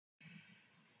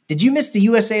Did you miss the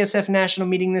USASF national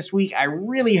meeting this week? I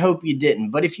really hope you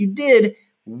didn't. But if you did,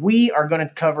 we are going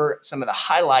to cover some of the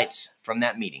highlights from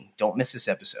that meeting. Don't miss this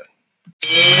episode.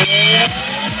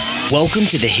 Welcome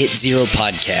to the Hit Zero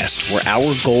podcast, where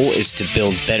our goal is to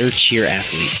build better cheer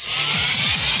athletes.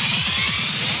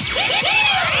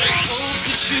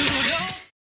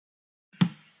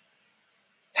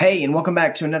 Hey, and welcome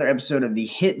back to another episode of the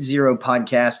Hit Zero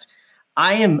podcast.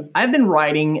 I've been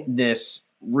riding this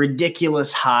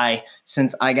ridiculous high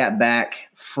since I got back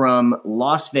from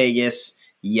Las Vegas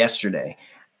yesterday.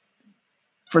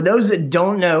 For those that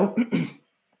don't know,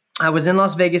 I was in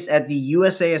Las Vegas at the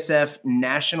USASF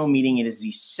national meeting. It is the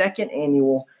second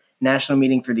annual national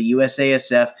meeting for the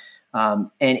USASF, and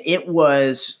it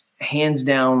was hands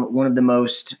down one of the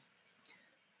most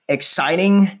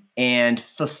exciting and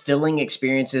fulfilling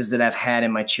experiences that I've had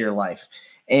in my cheer life.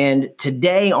 And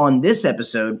today on this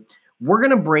episode, we're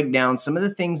going to break down some of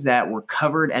the things that were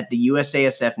covered at the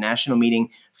USASF national meeting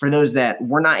for those that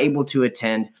were not able to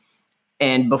attend.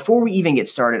 And before we even get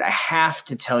started, I have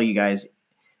to tell you guys,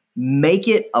 make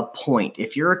it a point.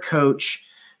 If you're a coach,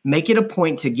 make it a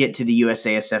point to get to the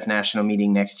USASF national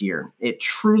meeting next year. It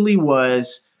truly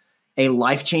was a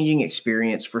life-changing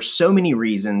experience for so many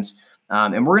reasons.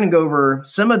 And we're going to go over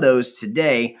some of those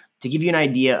today to give you an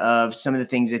idea of some of the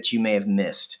things that you may have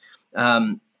missed.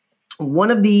 One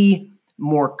of the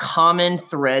more common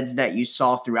threads that you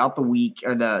saw throughout the week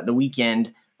or the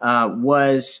weekend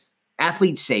was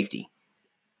athlete safety.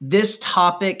 This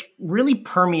topic really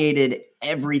permeated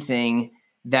everything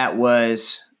that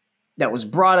was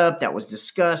brought up, that was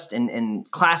discussed,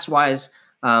 and class-wise,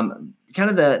 kind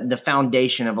of the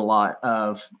foundation of a lot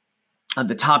of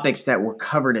the topics that were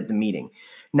covered at the meeting.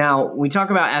 Now, when we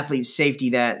talk about athlete safety,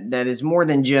 that is more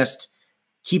than just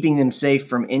keeping them safe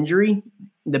from injury.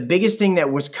 The biggest thing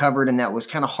that was covered and that was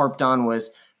kind of harped on was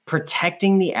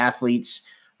protecting the athletes,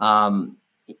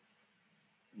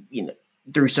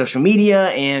 through social media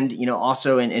and,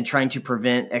 also in trying to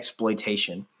prevent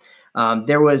exploitation.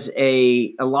 There was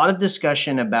a lot of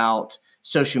discussion about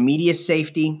social media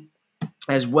safety,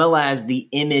 as well as the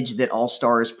image that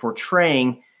All-Star is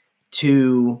portraying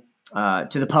to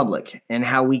the public, and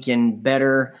how we can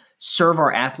better serve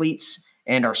our athletes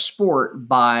and our sport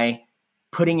by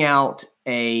putting out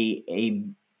a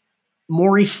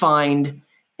more refined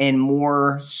and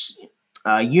more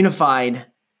unified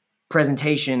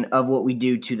presentation of what we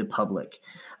do to the public.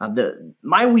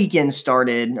 My weekend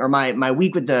started, or my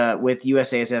week with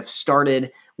USASF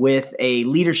started with a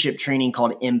leadership training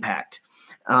called Impact.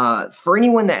 For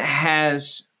anyone that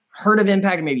has heard of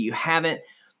Impact, maybe you haven't,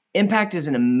 Impact is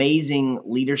an amazing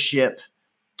leadership,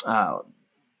 kind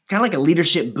of like a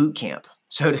leadership boot camp,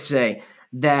 so to say,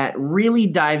 that really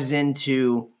dives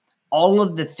into all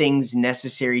of the things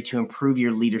necessary to improve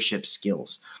your leadership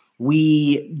skills.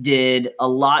 We did a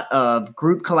lot of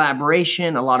group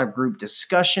collaboration, a lot of group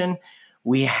discussion.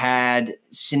 We had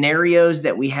scenarios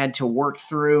that we had to work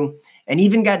through, and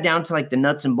even got down to like the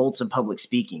nuts and bolts of public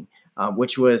speaking,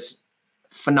 which was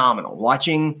phenomenal.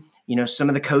 Watching some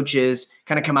of the coaches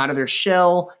kind of come out of their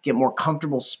shell, get more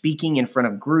comfortable speaking in front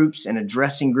of groups and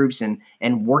addressing groups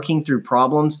and working through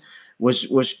problems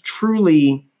was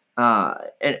truly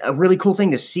a really cool thing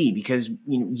to see, because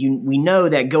we know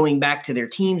that going back to their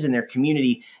teams and their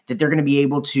community, that they're going to be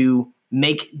able to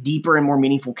make deeper and more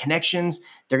meaningful connections.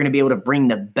 They're going to be able to bring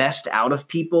the best out of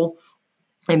people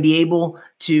and be able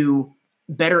to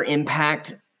better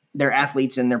impact their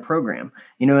athletes and their program.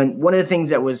 And one of the things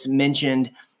that was mentioned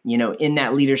in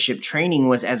that leadership training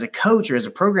was, as a coach or as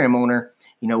a program owner,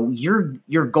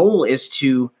 your goal is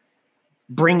to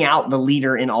bring out the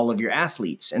leader in all of your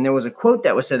athletes. And there was a quote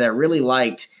that was said that I really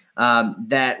liked,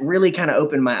 that really kind of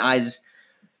opened my eyes.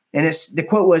 And the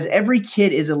quote was, "Every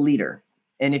kid is a leader.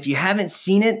 And if you haven't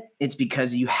seen it, it's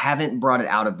because you haven't brought it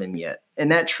out of them yet."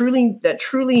 And that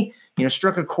truly,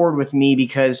 struck a chord with me,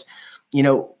 because,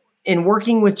 in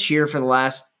working with cheer for the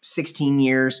last 16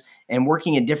 years and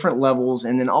working at different levels,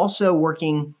 and then also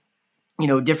working,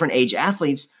 different age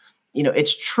athletes,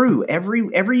 it's true.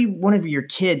 Every one of your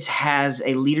kids has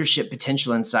a leadership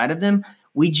potential inside of them.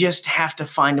 We just have to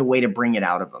find a way to bring it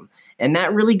out of them. And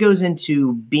that really goes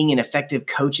into being an effective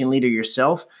coach and leader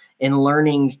yourself, and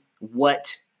learning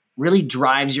what really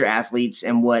drives your athletes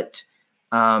and what,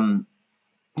 how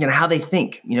they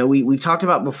think. We've talked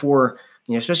about before,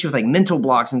 especially with like mental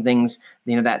blocks and things,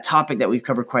 that topic that we've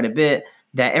covered quite a bit,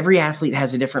 that every athlete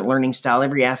has a different learning style.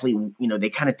 Every athlete, they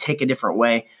kind of take a different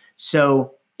way.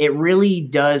 So it really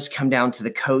does come down to the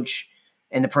coach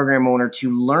and the program owner to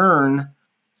learn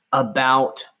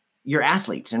about your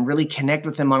athletes and really connect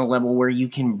with them on a level where you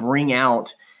can bring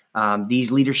out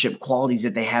these leadership qualities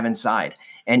that they have inside.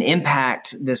 And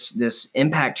this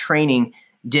impact training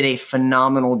did a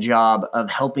phenomenal job of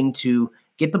helping to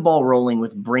get the ball rolling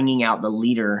with bringing out the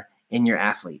leader in your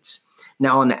athletes.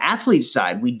 Now, on the athlete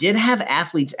side, we did have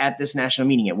athletes at this national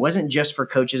meeting. It wasn't just for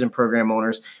coaches and program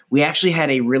owners. We actually had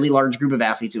a really large group of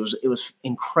athletes. It was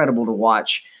incredible to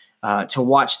watch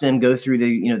them go through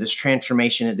this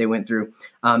transformation that they went through.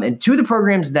 And two of the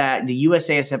programs that the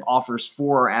USASF offers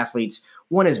for our athletes,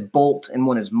 one is Bolt and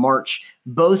one is March,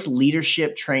 both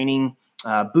leadership training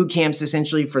boot camps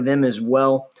essentially for them as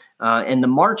well. And the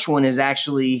March one is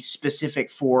actually specific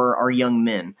for our young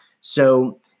men.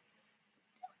 So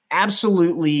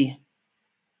absolutely,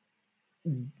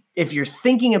 if you're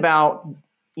thinking about,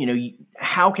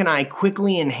 how can I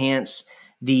quickly enhance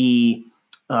the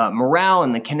morale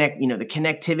and the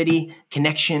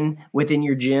connection within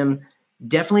your gym,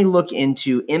 definitely look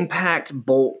into Impact,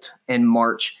 Bolt, and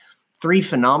March. 3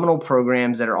 phenomenal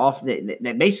programs that are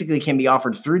that basically can be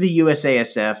offered through the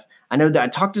USASF. I know that I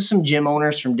talked to some gym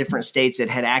owners from different states that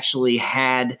had actually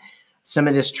had some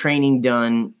of this training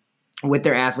done with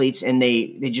their athletes, and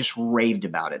they just raved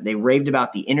about it. They raved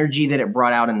about the energy that it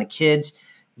brought out in the kids,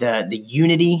 the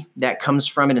unity that comes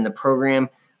from it in the program.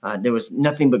 There was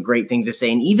nothing but great things to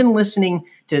say. And even listening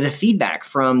to the feedback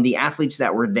from the athletes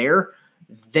that were there,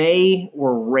 they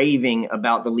were raving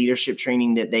about the leadership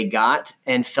training that they got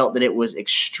and felt that it was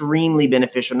extremely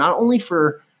beneficial, not only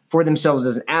for themselves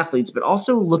as athletes, but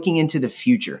also looking into the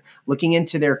future, looking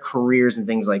into their careers and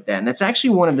things like that. And that's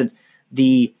actually one of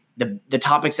the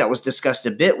topics that was discussed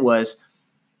a bit was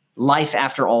life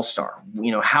after All-Star.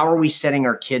 How are we setting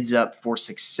our kids up for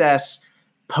success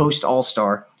post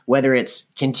All-Star, whether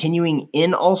it's continuing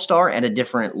in All-Star at a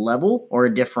different level or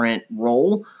a different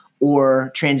role,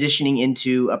 or transitioning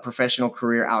into a professional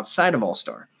career outside of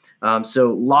All-Star.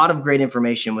 So a lot of great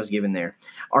information was given there.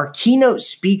 Our keynote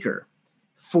speaker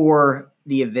for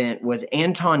the event was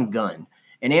Anton Gunn.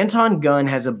 And Anton Gunn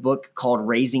has a book called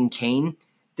Raising Cain.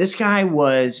 This guy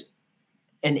was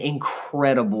an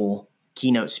incredible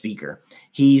keynote speaker.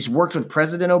 He's worked with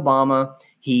President Obama.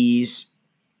 He's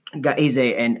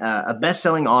a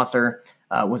best-selling author,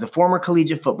 was a former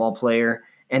collegiate football player,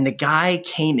 and the guy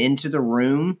came into the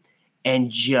room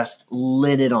and just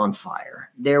lit it on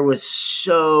fire. There was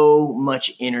so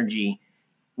much energy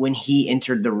when he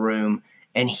entered the room,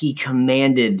 and he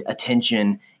commanded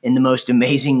attention in the most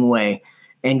amazing way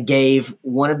and gave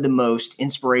one of the most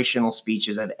inspirational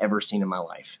speeches I've ever seen in my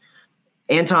life.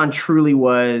 Anton truly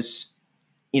was,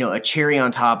 a cherry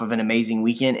on top of an amazing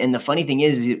weekend. And the funny thing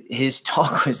is, his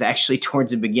talk was actually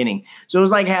towards the beginning. So it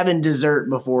was like having dessert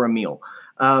before a meal.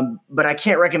 But I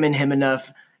can't recommend him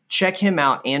enough. Check him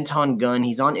out, Anton Gunn.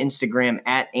 He's on Instagram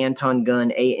at Anton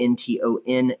Gunn,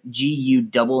 ANTONGUNN.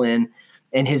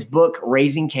 And his book,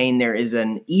 Raising Cain, there is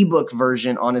an ebook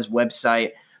version on his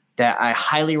website that I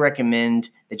highly recommend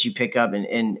that you pick up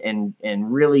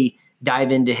and really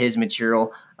dive into his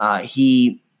material.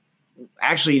 He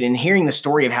actually, in hearing the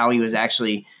story of how he was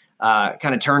actually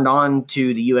kind of turned on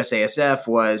to the USASF,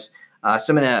 was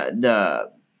some of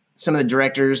the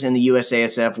directors in the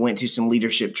USASF went to some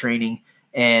leadership training,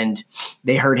 and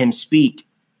they heard him speak,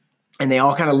 and they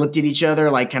all kind of looked at each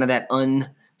other like kind of that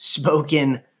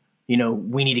unspoken,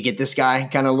 we need to get this guy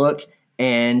kind of look.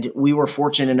 And we were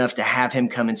fortunate enough to have him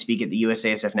come and speak at the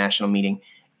USASF national meeting.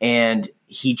 And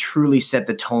he truly set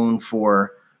the tone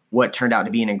for what turned out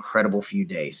to be an incredible few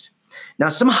days. Now,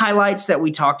 some highlights that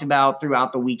we talked about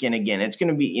throughout the weekend. Again, it's going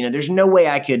to be, there's no way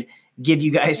I could give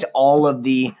you guys all of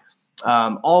the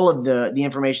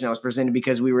information that was presented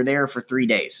because we were there for 3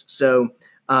 days. So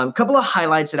a couple of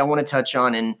highlights that I want to touch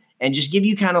on and just give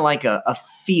you kind of like a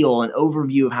feel, an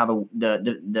overview of how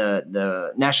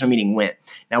the national meeting went.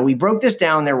 Now, we broke this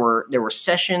down. There were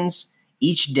sessions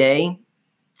each day,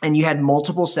 and you had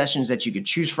multiple sessions that you could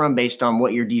choose from based on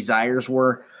what your desires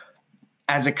were.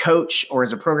 As a coach or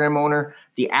as a program owner,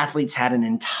 the athletes had an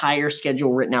entire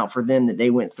schedule written out for them that they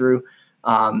went through,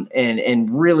 and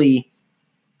really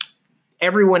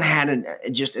everyone had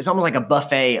it's almost like a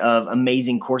buffet of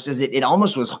amazing courses. It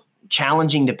almost was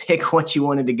challenging to pick what you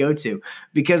wanted to go to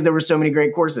because there were so many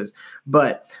great courses.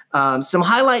 But some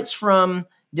highlights from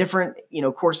different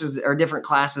courses or different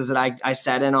classes that I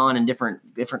sat in on, and different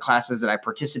classes that I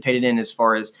participated in as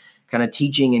far as kind of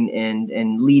teaching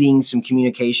and leading some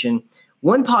communication.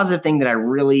 One positive thing that I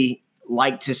really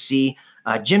like to see,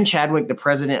 Jim Chadwick, the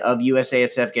president of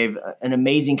USASF, gave an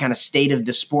amazing kind of state of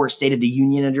the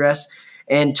union address,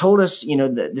 and told us,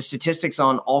 the statistics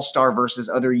on All-Star versus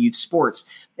other youth sports.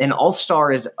 And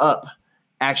All-Star is up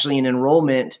actually in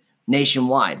enrollment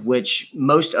nationwide, which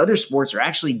most other sports are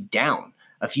actually down.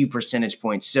 a few percentage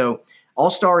points. So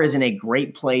All-Star is in a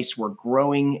great place. We're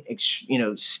growing,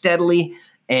 steadily,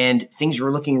 and things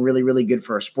are looking really, really good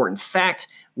for our sport. In fact,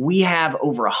 we have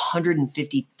over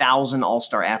 150,000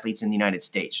 All-Star athletes in the United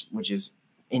States, which is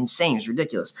insane. It's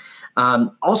ridiculous.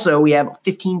 Also, we have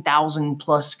 15,000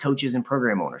 plus coaches and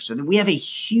program owners. So that we have a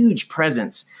huge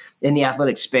presence in the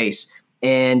athletic space.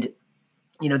 And,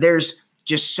 there's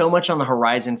just so much on the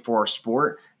horizon for our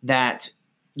sport that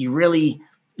you really,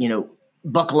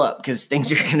 buckle up because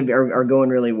things are going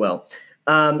really well.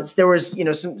 So there was,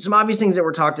 some obvious things that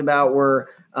were talked about were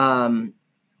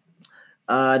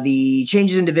the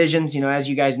changes in divisions. As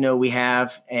you guys know, we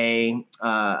have a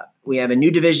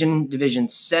new division, Division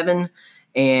 7,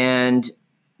 and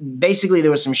basically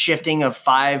there was some shifting of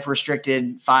 5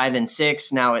 restricted, 5 and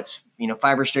 6. Now it's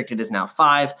 5 restricted is now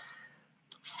 5.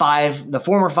 5, the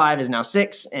former 5 is now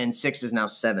 6, and 6 is now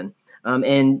 7.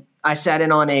 And I sat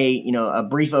in on a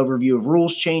brief overview of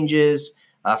rules changes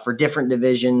for different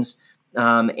divisions,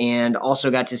 and also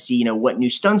got to see what new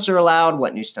stunts are allowed,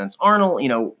 what new stunts aren't,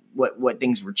 what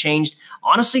things were changed.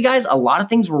 Honestly, guys, a lot of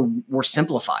things were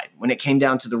simplified when it came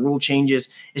down to the rule changes,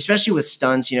 especially with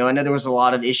stunts. I know there was a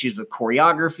lot of issues with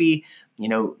choreography.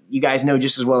 You guys know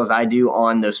just as well as I do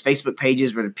on those Facebook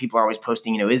pages where people are always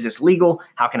posting, is this legal?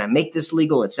 How can I make this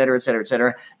legal? Et cetera, et cetera, et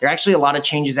cetera. There are actually a lot of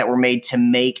changes that were made to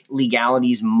make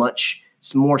legalities much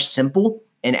more simple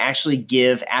and actually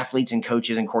give athletes and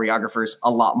coaches and choreographers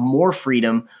a lot more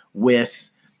freedom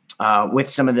with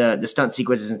some of the stunt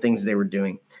sequences and things they were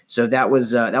doing. So that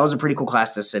was a pretty cool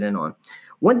class to sit in on.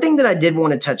 One thing that I did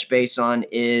want to touch base on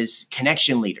is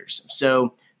connection leaders.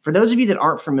 So for those of you that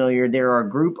aren't familiar, there are a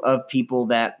group of people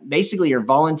that basically are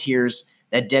volunteers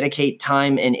that dedicate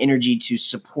time and energy to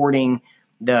supporting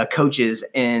the coaches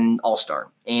in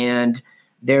All-Star. And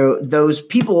those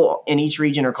people in each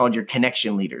region are called your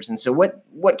connection leaders. And so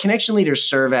what connection leaders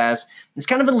serve as is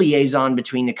kind of a liaison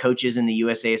between the coaches and the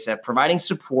USASF, providing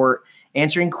support,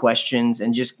 answering questions,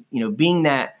 and just being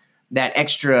that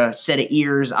extra set of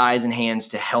ears, eyes, and hands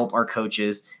to help our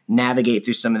coaches navigate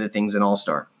through some of the things in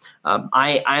All-Star.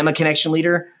 I'm a connection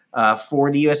leader for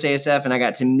the USASF, and I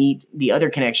got to meet the other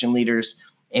connection leaders,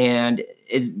 and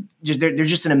they're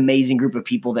just an amazing group of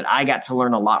people that I got to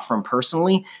learn a lot from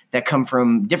personally, that come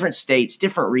from different states,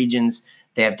 different regions.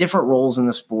 They have different roles in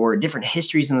the sport, different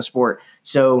histories in the sport.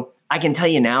 So I can tell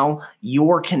you now,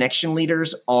 your connection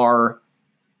leaders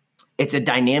it's a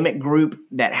dynamic group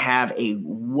that have a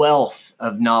wealth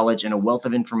of knowledge and a wealth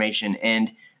of information.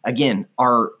 And again,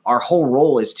 our whole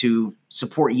role is to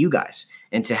support you guys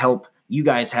and to help you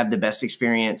guys have the best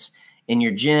experience in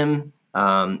your gym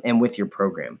and with your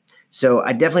program. So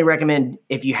I definitely recommend,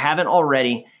 if you haven't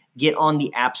already, get on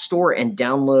the App Store and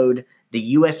download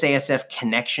the USASF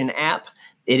Connection app.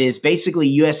 It is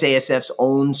basically USASF's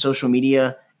own social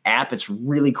media app. It's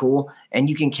really cool. And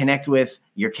you can connect with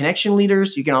your connection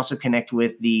leaders. You can also connect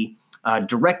with the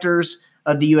directors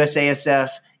of the USASF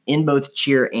in both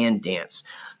cheer and dance.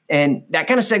 And that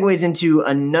kind of segues into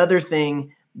another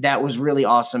thing that was really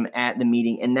awesome at the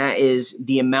meeting, and that is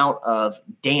the amount of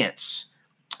dance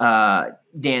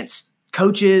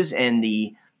coaches and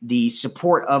the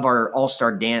support of our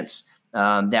All-Star dance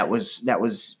that was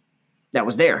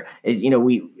there.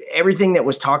 Everything that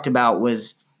was talked about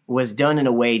was done in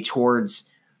a way towards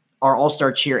our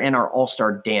All-Star cheer and our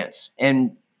All-Star dance.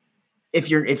 And if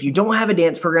you don't have a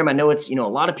dance program, I know it's, a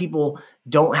lot of people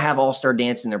don't have All-Star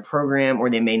dance in their program, or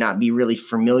they may not be really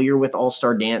familiar with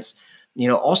All-Star dance.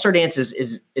 All-Star dance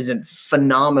is a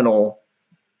phenomenal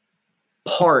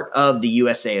part of the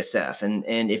USASF.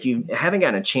 And if you haven't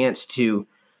gotten a chance to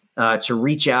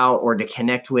reach out or to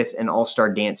connect with an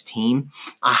All-Star dance team,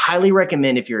 I highly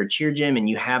recommend, if you're a cheer gym and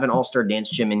you have an All-Star dance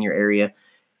gym in your area,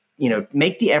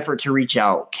 make the effort to reach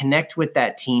out, connect with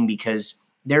that team, because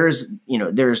there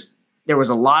was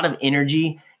a lot of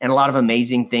energy and a lot of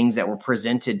amazing things that were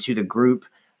presented to the group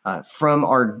from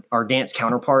our dance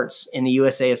counterparts in the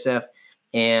USASF.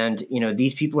 And,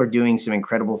 these people are doing some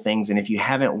incredible things. And if you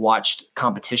haven't watched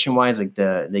competition wise, like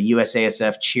the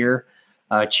USASF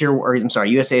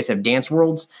USASF Dance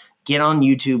Worlds, get on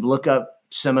YouTube, look up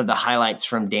some of the highlights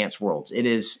from Dance Worlds. It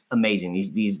is amazing.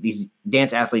 These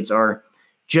dance athletes are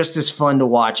just as fun to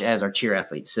watch as our cheer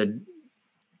athletes. So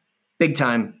big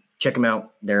time, check them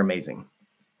out. They're amazing.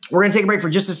 We're going to take a break for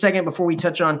just a second before we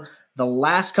touch on the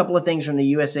last couple of things from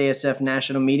the USASF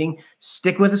national meeting.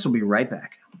 Stick with us. We'll be right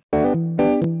back.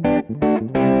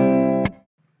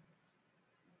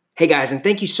 Hey guys, and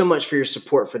thank you so much for your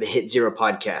support for the Hit Zero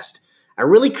podcast. I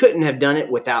really couldn't have done it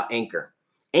without Anchor.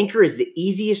 Anchor is the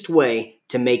easiest way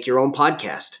to make your own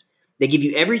podcast. They give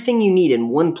you everything you need in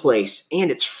one place,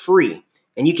 and it's free.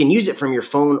 and you can use it from your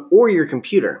phone or your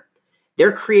computer.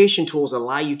 Their creation tools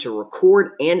allow you to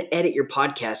record and edit your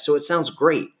podcast so it sounds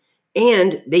great.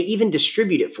 And they even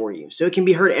distribute it for you so it can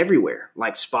be heard everywhere,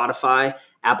 like Spotify,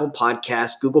 Apple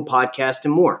Podcasts, Google Podcasts,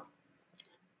 and more.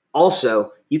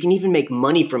 Also, you can even make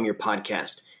money from your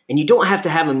podcast, and you don't have to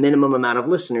have a minimum amount of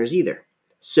listeners either.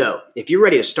 So, if you're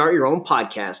ready to start your own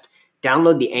podcast,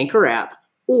 download the Anchor app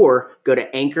or go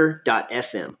to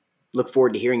anchor.fm. Look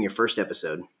forward to hearing your first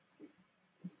episode.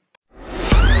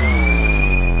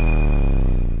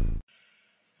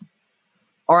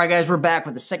 All right, guys, we're back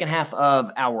with the second half of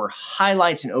our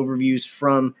highlights and overviews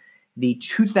from the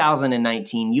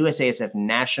 2019 USASF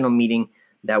National Meeting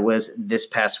that was this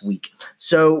past week.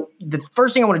 So the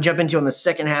first thing I want to jump into on the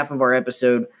second half of our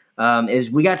episode is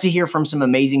we got to hear from some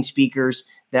amazing speakers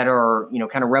that are,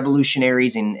 kind of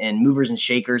revolutionaries and movers and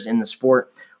shakers in the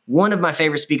sport. One of my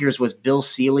favorite speakers was Bill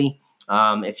Seeley.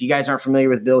 If you guys aren't familiar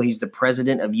with Bill, he's the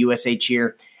president of USA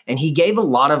Cheer, and he gave a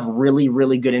lot of really,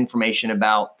 really good information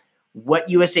about what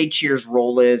USA Cheer's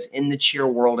role is in the cheer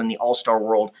world and the all-star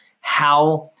world,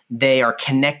 how they are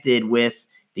connected with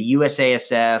the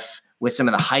USASF, with some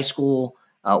of the high school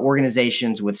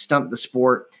organizations, with Stump the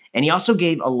Sport. And he also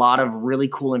gave a lot of really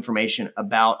cool information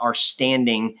about our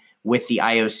standing with the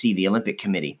IOC, the Olympic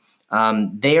Committee.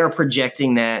 They are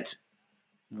projecting that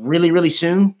really, really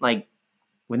soon, like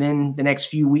within the next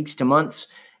few weeks to months,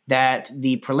 that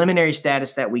the preliminary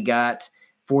status that we got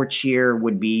for cheer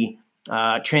would be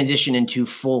transition into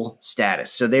full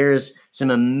status. So there's some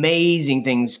amazing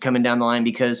things coming down the line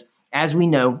because, as we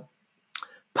know,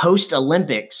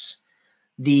 post-Olympics,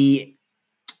 the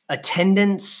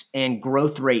attendance and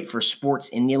growth rate for sports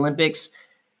in the Olympics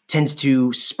tends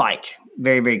to spike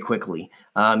very, very quickly.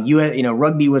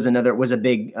 Rugby was a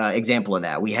big example of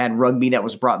that. We had rugby that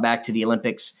was brought back to the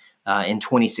Olympics in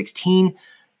 2016.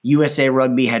 USA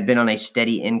Rugby had been on a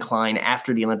steady incline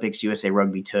after the Olympics. USA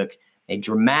Rugby took a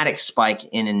dramatic spike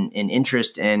in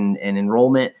interest and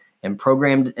enrollment and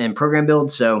program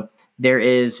build. So there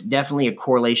is definitely a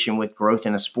correlation with growth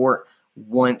in a sport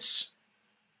once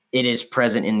it is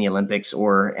present in the Olympics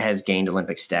or has gained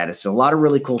Olympic status. So a lot of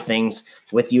really cool things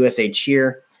with USA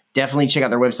Cheer. Definitely check out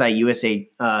their website,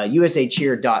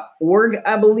 usacheer.org,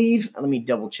 I believe. Let me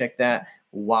double check that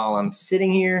while I'm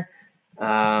sitting here.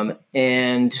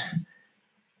 And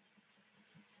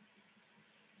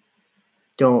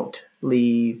don't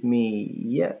leave me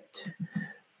yet.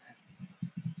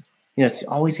 It's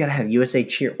always got to have USA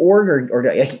Cheer.org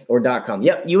or .com.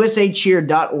 Yep,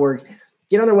 usacheer.org.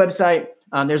 Get on their website.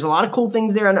 There's a lot of cool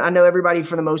things there. I know everybody,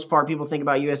 for the most part, people think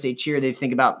about USA Cheer. They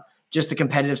think about just the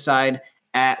competitive side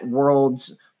at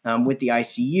Worlds with the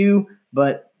ICU,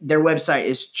 but their website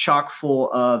is chock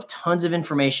full of tons of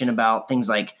information about things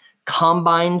like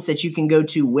combines that you can go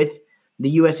to with the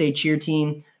USA Cheer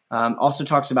team. Also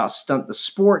talks about Stunt the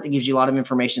Sport. It gives you a lot of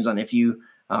information on if you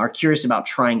are curious about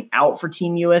trying out for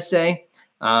Team USA.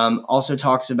 Also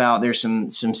talks about there's some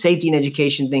safety and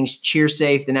education things, Cheer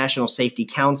Safe, the National Safety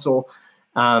Council,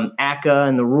 ACA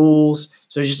and the rules.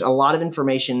 So there's just a lot of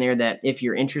information there that if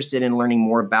you're interested in learning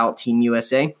more about Team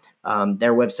USA,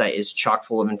 their website is chock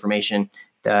full of information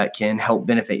that can help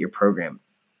benefit your program.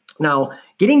 Now,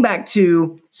 getting back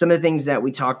to some of the things that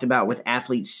we talked about with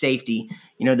athlete safety,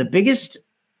 the biggest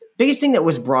thing that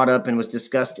was brought up and was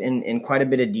discussed in quite a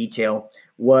bit of detail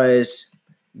was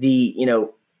the,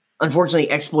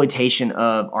 unfortunately, exploitation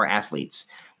of our athletes.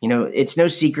 It's no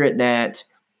secret that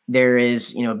there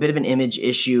is, a bit of an image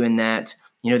issue in that,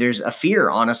 there's a fear,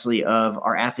 honestly, of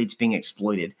our athletes being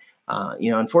exploited.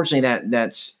 Unfortunately,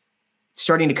 that's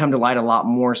starting to come to light a lot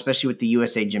more, especially with the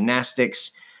USA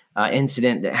Gymnastics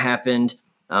incident that happened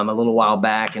a little while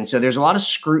back. And so there's a lot of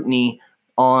scrutiny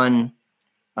on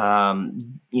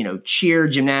cheer,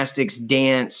 gymnastics,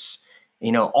 dance,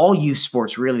 all youth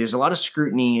sports, really. There's a lot of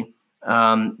scrutiny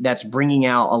that's bringing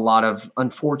out a lot of,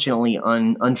 unfortunately,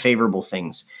 unfavorable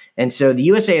things. And so the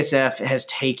USASF has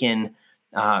taken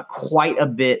quite a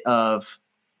bit of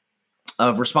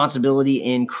responsibility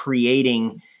in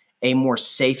creating a more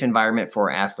safe environment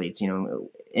for athletes,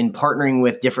 in partnering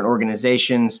with different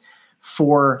organizations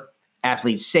for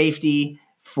athlete safety,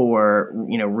 for,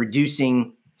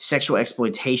 reducing sexual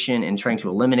exploitation and trying to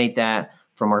eliminate that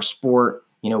from our sport.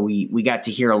 We got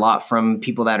to hear a lot from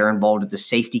people that are involved with the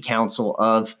Safety Council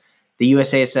of the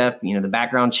USASF, the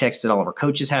background checks that all of our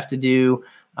coaches have to do.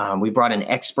 We brought in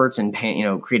experts and,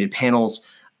 created panels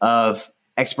of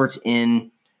experts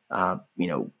in,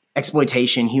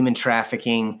 exploitation, human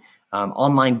trafficking,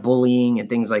 online bullying and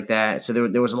things like that. So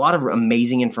there was a lot of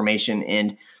amazing information.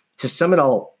 And to sum it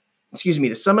all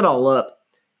up,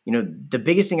 the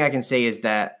biggest thing I can say is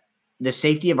that the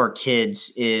safety of our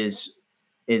kids is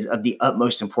of the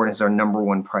utmost importance, our number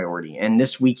one priority. And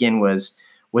this weekend was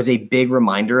a big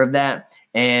reminder of that.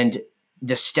 And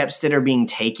the steps that are being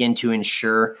taken to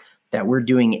ensure that we're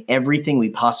doing everything we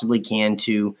possibly can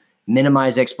to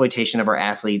minimize exploitation of our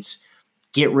athletes,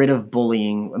 get rid of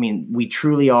bullying. I mean, we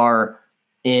truly are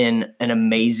in an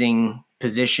amazing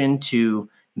position to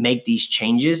make these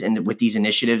changes and with these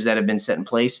initiatives that have been set in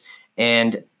place.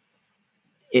 And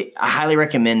I highly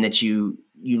recommend that you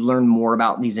learn more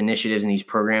about these initiatives and these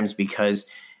programs because,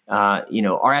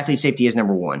 our athlete safety is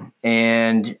number one.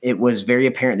 And it was very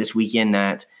apparent this weekend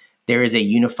that there is a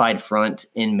unified front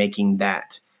in making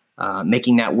that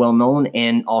well known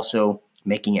and also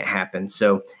making it happen.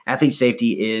 So athlete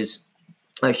safety is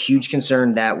a huge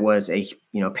concern. That was a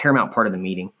paramount part of the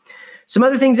meeting. Some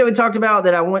other things that we talked about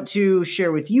that I want to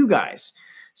share with you guys.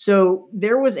 So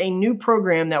there was a new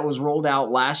program that was rolled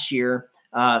out last year,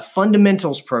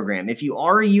 fundamentals program. If you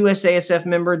are a USASF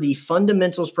member, the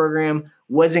fundamentals program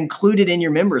was included in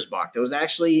your members box. It was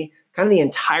actually kind of the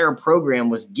entire program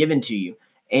was given to you.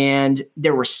 And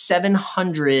there were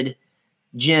 700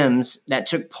 gyms that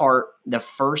took part the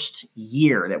first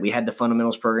year that we had the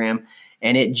fundamentals program.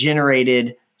 And it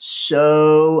generated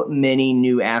so many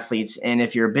new athletes. And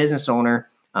if you're a business owner,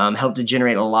 helped to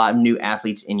generate a lot of new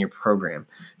athletes in your program.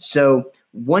 So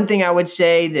one thing I would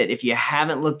say that if you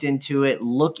haven't looked into it,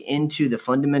 look into the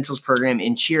fundamentals program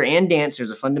in cheer and dance.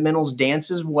 There's a fundamentals dance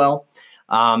as well.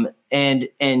 And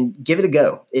give it a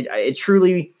go. It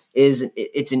truly is.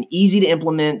 It's an easy to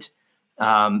implement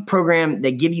program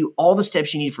that give you all the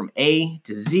steps you need from A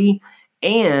to Z.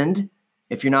 And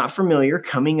if you're not familiar,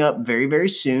 coming up very, very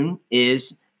soon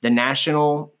is the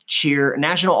National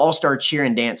All-Star Cheer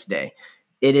and Dance Day.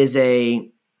 It is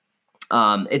basically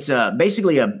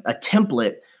a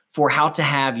template for how to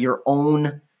have your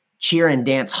own cheer and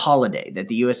dance holiday that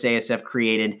the USASF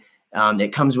created.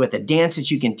 That comes with a dance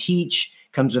that you can teach,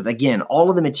 comes with, again, all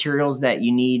of the materials that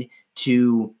you need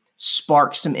to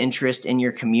spark some interest in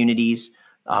your communities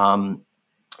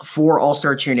for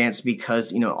All-Star Cheer and Dance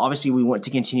because, obviously we want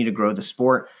to continue to grow the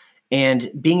sport.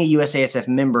 And being a USASF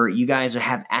member, you guys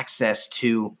have access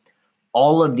to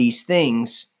all of these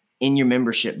things in your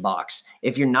membership box.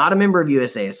 If you're not a member of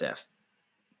USASF,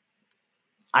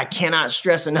 I cannot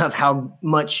stress enough how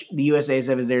much the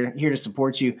USASF is here to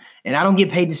support you. And I don't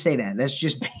get paid to say that. That's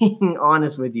just being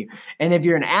honest with you. And if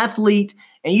you're an athlete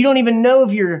and you don't even know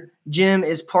if your gym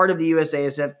is part of the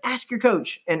USASF, ask your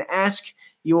coach and ask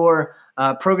your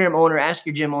program owner, ask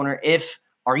your gym owner if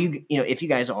you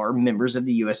guys are members of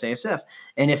the USASF.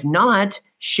 And if not,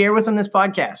 share with them this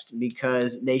podcast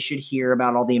because they should hear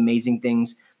about all the amazing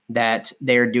things that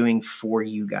they're doing for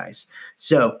you guys.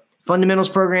 So fundamentals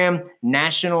program,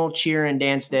 National Cheer and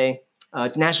Dance Day,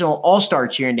 National All-Star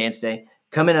Cheer and Dance Day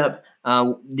coming up.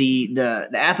 The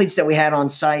athletes that we had on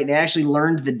site, they actually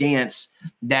learned the dance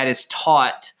that is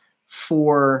taught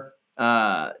for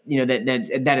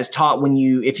that is taught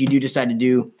if you do decide to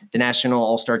do the National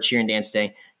All-Star Cheer and Dance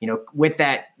Day. With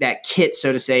that kit,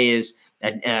 so to say, is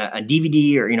a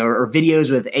DVD or videos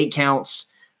with 8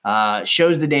 counts,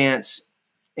 shows the dance,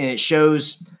 and it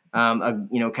shows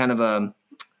kind of a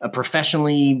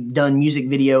professionally done music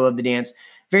video of the dance.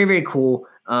 Very, very cool.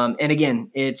 And again,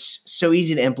 it's so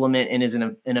easy to implement and is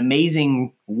an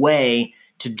amazing way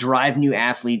to drive new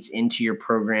athletes into your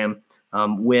program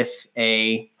with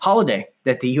a holiday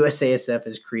that the USASF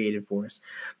has created for us.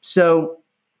 So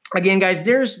again, guys,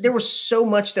 there was so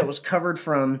much that was covered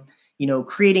from,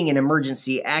 creating an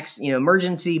emergency plan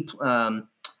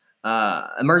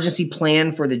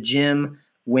for the gym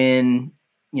when,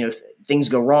 things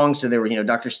go wrong. So there were,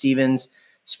 Dr. Stevens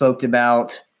spoke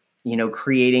about,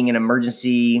 creating an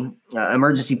emergency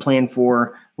plan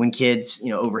for when kids,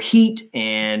 overheat,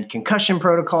 and concussion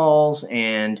protocols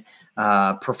and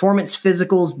performance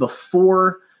physicals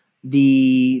before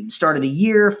the start of the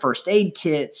year, first aid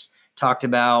kits, talked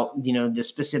about, the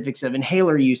specifics of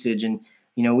inhaler usage. And,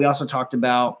 we also talked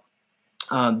about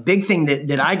big thing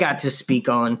that I got to speak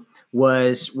on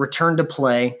was return to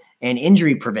play and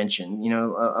injury prevention,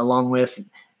 along with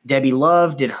Debbie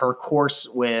Love did her course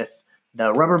with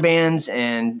the rubber bands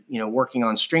and, working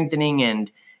on strengthening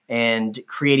and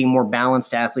creating more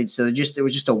balanced athletes. So it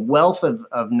was just a wealth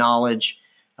of knowledge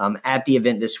at the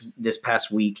event this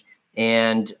past week.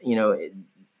 And,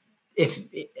 if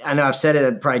I know I've said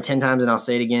it probably 10 times and I'll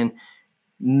say it again,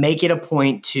 make it a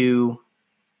point to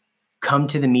come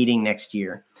to the meeting next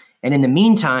year. And in the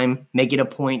meantime, make it a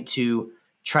point to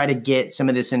try to get some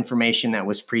of this information that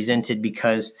was presented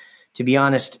because, to be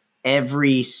honest,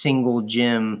 every single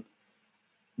gym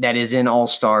that is in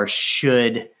All-Star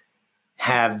should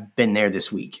have been there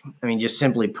this week. I mean, just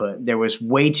simply put, there was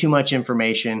way too much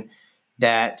information,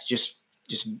 that just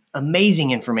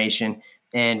amazing information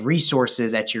and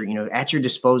resources at your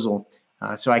disposal.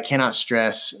 So I cannot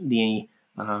stress the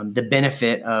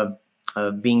benefit of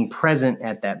being present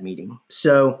at that meeting.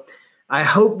 So I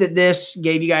hope that this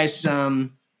gave you guys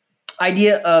some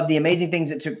idea of the amazing things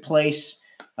that took place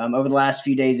over the last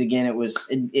few days. Again,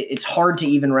 it's hard to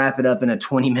even wrap it up in a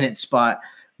 20-minute spot,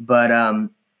 but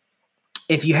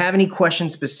if you have any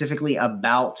questions specifically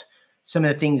about some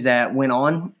of the things that went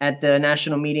on at the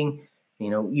national meeting,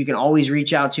 you can always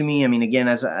reach out to me. I mean, again,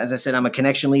 as I said, I'm a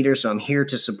connection leader, so I'm here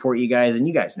to support you guys, and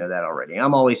you guys know that already.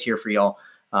 I'm always here for y'all.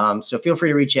 So feel free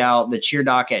to reach out,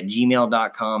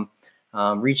 thecheerdoc@gmail.com.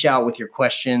 Reach out with your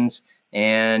questions.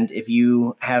 And if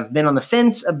you have been on the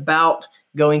fence about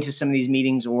going to some of these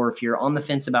meetings, or if you're on the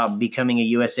fence about becoming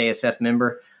a USASF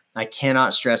member, I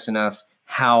cannot stress enough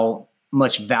how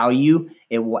much value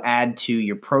it will add to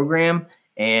your program,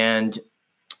 and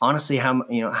honestly,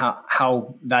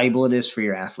 how valuable it is for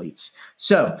your athletes.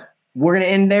 So we're going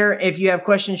to end there. If you have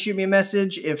questions, shoot me a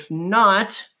message. If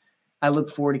not, I look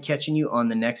forward to catching you on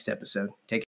the next episode.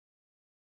 Take care.